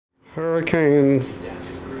Hurricane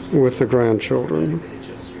with the grandchildren.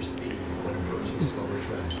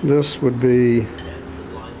 This would be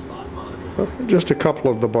just a couple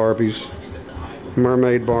of the Barbies.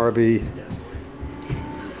 Mermaid Barbie.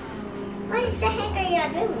 What the heck are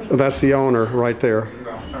you doing? That's the owner right there.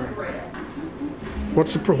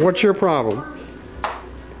 What's your problem?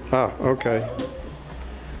 Oh, okay.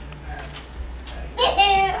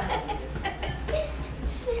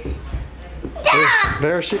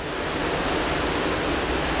 There she.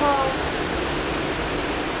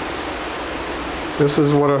 This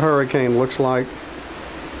is what a hurricane looks like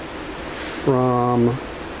from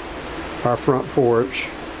our front porch.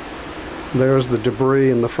 There's the debris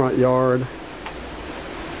in the front yard.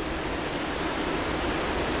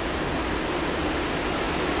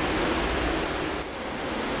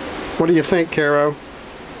 What do you think, Caro?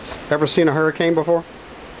 Ever seen a hurricane before?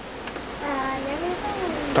 Never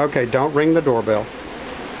seen one. Okay, don't ring the doorbell.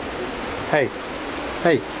 Hey,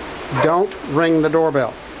 don't ring the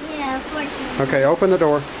doorbell. Yeah, unfortunately. Okay, open the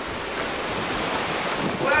door.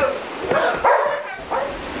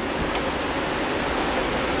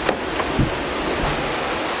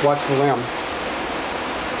 Watch the limb.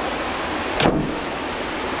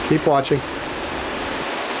 Keep watching.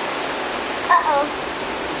 Uh-oh.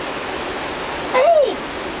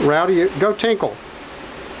 Hey! Rowdy, go tinkle.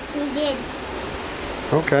 We did.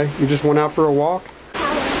 Okay, you just went out for a walk? And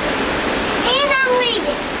I'm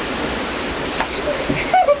leaving.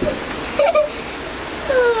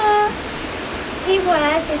 People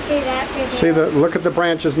have to see that for them. Look at the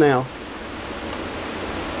branches now.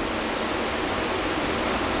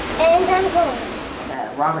 And I'm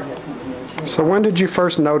going. Robert had something there too. So when did you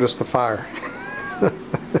first notice the fire?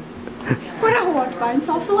 When I walked by and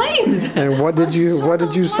saw flames. And what did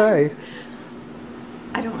you say?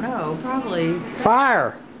 I don't know. Probably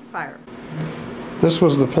Fire! fire. This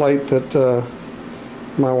was the plate that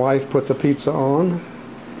my wife put the pizza on.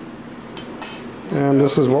 And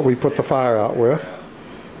this is what we put the fire out with.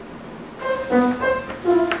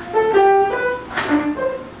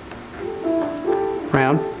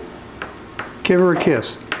 Round. Give her a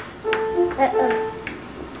kiss. Uh-oh.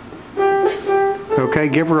 Okay,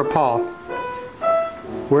 give her a paw.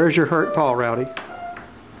 Where's your hurt paw, Rowdy?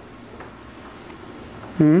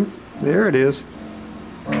 There it is.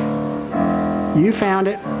 You found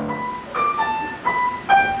it.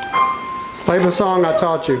 Play the song I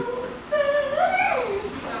taught you.